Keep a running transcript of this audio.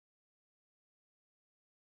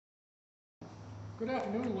Good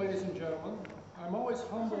afternoon, ladies and gentlemen. I'm always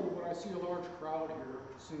humbled when I see a large crowd here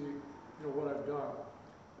to see what I've done.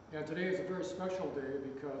 And today is a very special day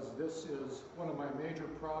because this is one of my major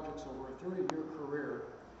projects over a 30-year career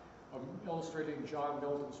of illustrating John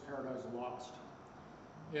Milton's Paradise Lost.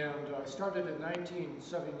 And I started in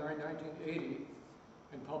 1979, 1980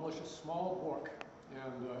 and published a small book,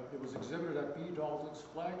 and it was exhibited at B. Dalton's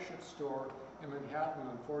flagship store in Manhattan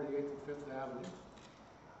on 48th and 5th Avenue.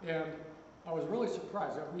 And I was really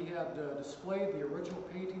surprised that we had displayed the original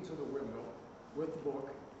paintings of the window with the book,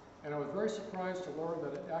 and I was very surprised to learn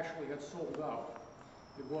that it actually had sold out.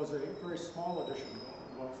 It was a very small edition,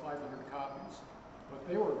 though, about 500 copies, but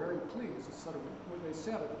they were very pleased. They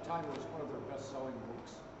said at the time it was one of their best-selling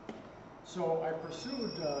books. So I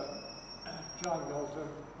pursued John Milton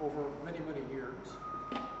over many, many years,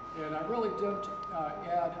 and I really didn't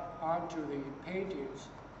add on to the paintings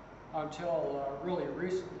until really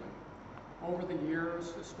recently. Over the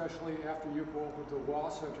years, especially after you go over to the Law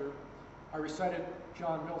Center, I recited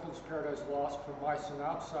John Milton's Paradise Lost from my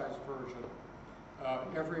synopsized version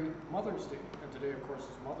every Mother's Day, and today, of course, is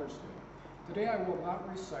Mother's Day. Today I will not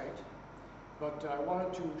recite, but I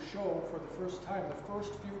wanted to show for the first time the first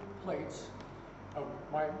few plates of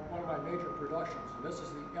one of my major productions, and this is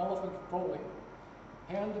the Elephant Folio,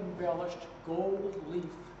 hand-embellished gold leaf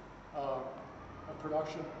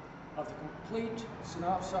production of the complete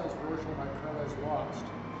synopsized version of my Paradise Lost.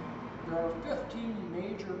 There are 15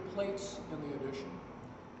 major plates in the edition,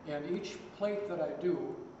 and each plate that I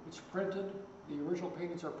do, it's printed, the original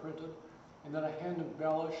paintings are printed, and then I hand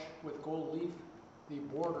embellish with gold leaf the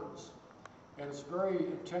borders. And it's very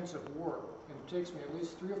intensive work, and it takes me at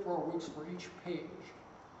least 3 or 4 weeks for each page.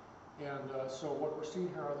 And so what we're seeing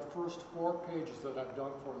here are the first 4 pages that I've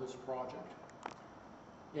done for this project.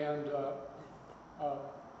 And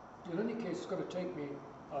in any case, it's going to take me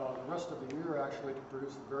the rest of the year actually to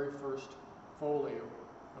produce the very first folio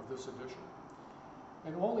of this edition.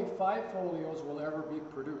 And only 5 folios will ever be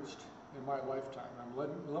produced in my lifetime. I'm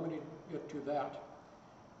limiting it to that.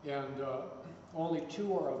 And only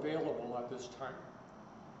 2 are available at this time.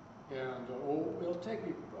 And it'll take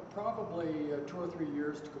me probably 2 or 3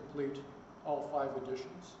 years to complete all 5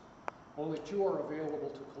 editions. Only 2 are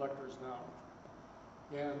available to collectors now.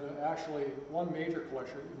 And actually, one major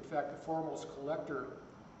collector, in fact, the foremost collector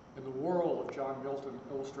in the world of John Milton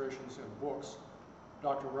illustrations and books,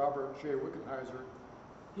 Dr. Robert J. Wickenheiser,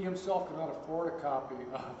 he himself cannot afford a copy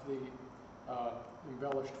of the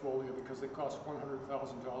embellished folio because they cost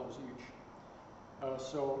 $100,000 each.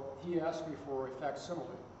 So he asked me for a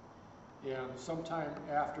facsimile. And sometime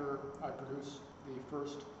after I produce the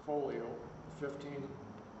first folio, 15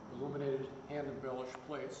 illuminated hand-embellished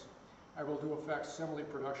plates, I will do a facsimile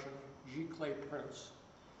production, G. Clay prints,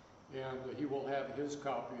 and he will have his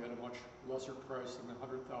copy at a much lesser price than the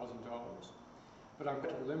 $100,000. But I'm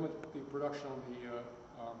going to limit the production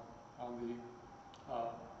on the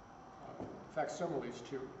facsimiles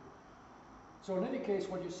too. So in any case,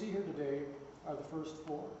 what you see here today are the first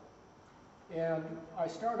 4. And I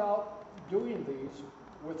start out doing these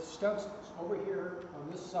with stencils. Over here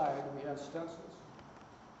on this side, we have stencils.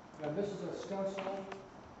 And this is a stencil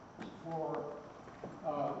for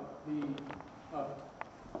the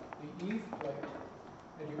Eve plate,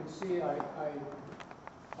 and you can see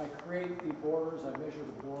I create the borders, I measure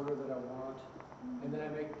the border that I want, and then I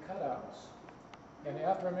make cutouts. And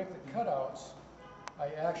after I make the cutouts, I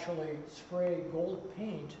actually spray gold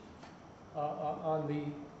paint on the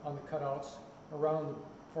cutouts around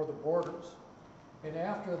for the borders. And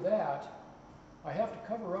after that, I have to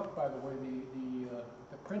cover up, by the way,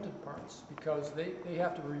 the printed parts because they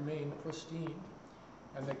have to remain pristine,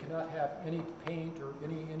 and they cannot have any paint or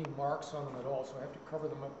any marks on them at all. So I have to cover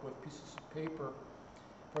them up with pieces of paper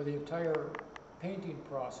for the entire painting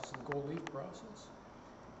process and gold leaf process.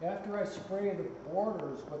 After I spray the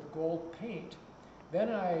borders with gold paint,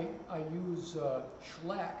 then I use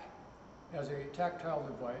shellac as a tactile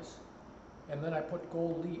device, and then I put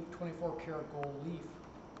gold leaf, 24 karat gold leaf,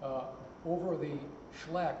 over the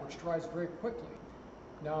shellac, which dries very quickly.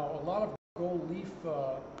 Now, a lot of gold leaf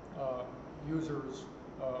users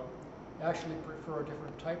actually prefer a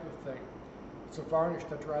different type of thing. It's a varnish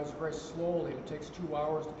that dries very slowly, and it takes 2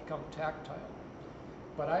 hours to become tactile.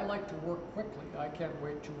 But I like to work quickly. I can't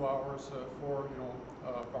wait 2 hours for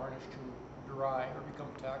varnish to dry or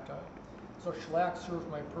become tactile. So shellac serves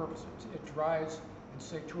my purpose. It dries in,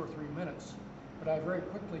 say, 2 or 3 minutes. But I very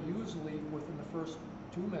quickly use the leaf within the first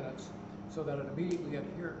 2 minutes so that it immediately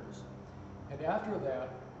adheres. And after that,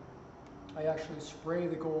 I actually spray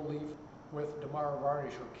the gold leaf with Damar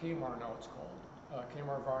varnish, or Kmar now it's called,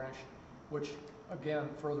 Kmar varnish, which again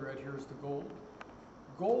further adheres the gold.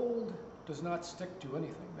 Gold does not stick to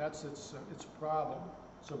anything. That's its problem.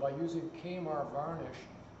 So by using Kmar varnish,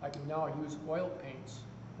 I can now use oil paints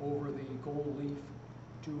over the gold leaf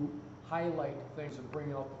to highlight things and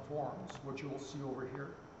bring out the forms, which you will see over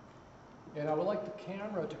here. And I would like the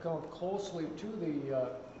camera to come closely to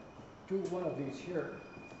one of these here.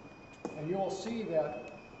 And you will see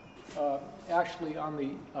that actually on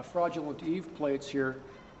the fraudulent Eve plates here,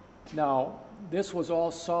 now this was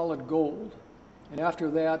all solid gold. And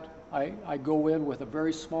after that, I go in with a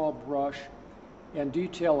very small brush and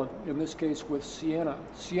detail it, in this case with sienna.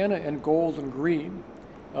 Sienna and gold and green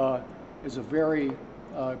is a very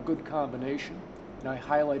good combination. And I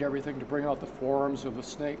highlight everything to bring out the forms of the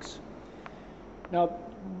snakes. Now,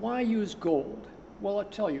 why use gold? Well, I'll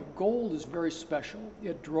tell you, gold is very special.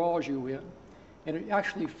 It draws you in. And it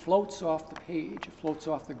actually floats off the page. It floats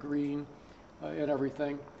off the green and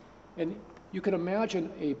everything. And you can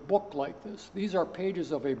imagine a book like this. These are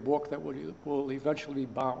pages of a book that will eventually be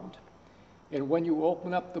bound. And when you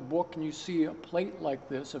open up the book and you see a plate like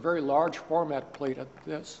this, a very large format plate at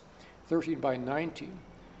this, 13 by 19,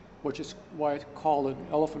 which is why it's called an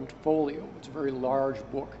elephant folio. It's a very large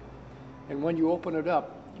book. And when you open it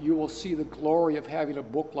up, you will see the glory of having a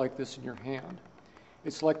book like this in your hand.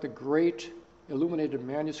 It's like the great illuminated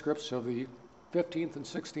manuscripts of the 15th and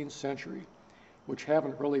 16th century, which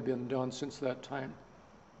haven't really been done since that time.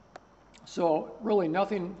 So really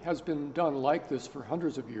nothing has been done like this for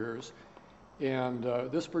hundreds of years. And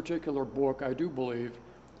this particular book, I do believe,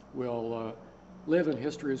 will live in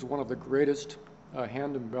history as one of the greatest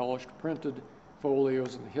hand-embellished printed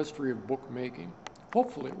folios in the history of bookmaking.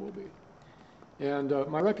 Hopefully it will be. And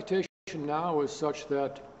my reputation now is such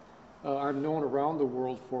that I'm known around the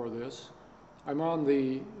world for this. I'm on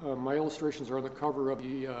my illustrations are on the cover of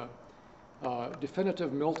the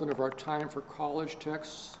definitive Milton of our time for college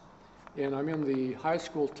texts. And I'm in the high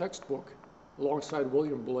school textbook alongside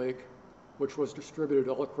William Blake, which was distributed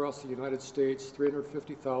all across the United States.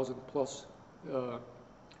 350,000 plus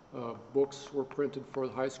books were printed for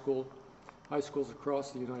the high schools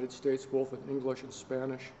across the United States, both in English and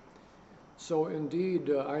Spanish. So indeed,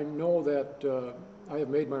 I know that I have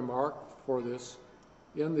made my mark for this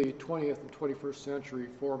in the 20th and 21st century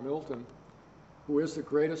for Milton, who is the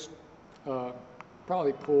greatest,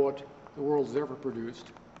 probably poet the world has ever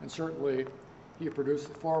produced. And certainly, he produced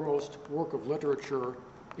the foremost work of literature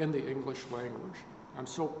in the English language. I'm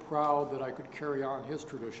so proud that I could carry on his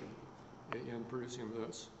tradition in producing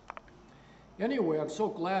this. Anyway, I'm so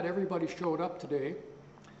glad everybody showed up today.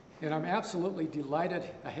 And I'm absolutely delighted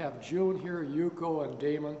I have June here, Yuko, and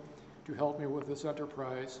Damon to help me with this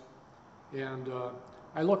enterprise. And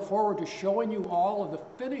I look forward to showing you all of the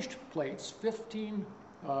finished plates, 15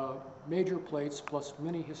 major plates plus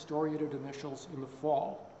many historiated initials in the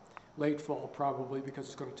fall, late fall probably, because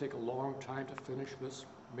it's going to take a long time to finish this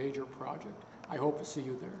major project. I hope to see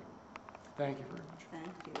you there. Thank you very much.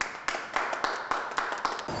 Thank you.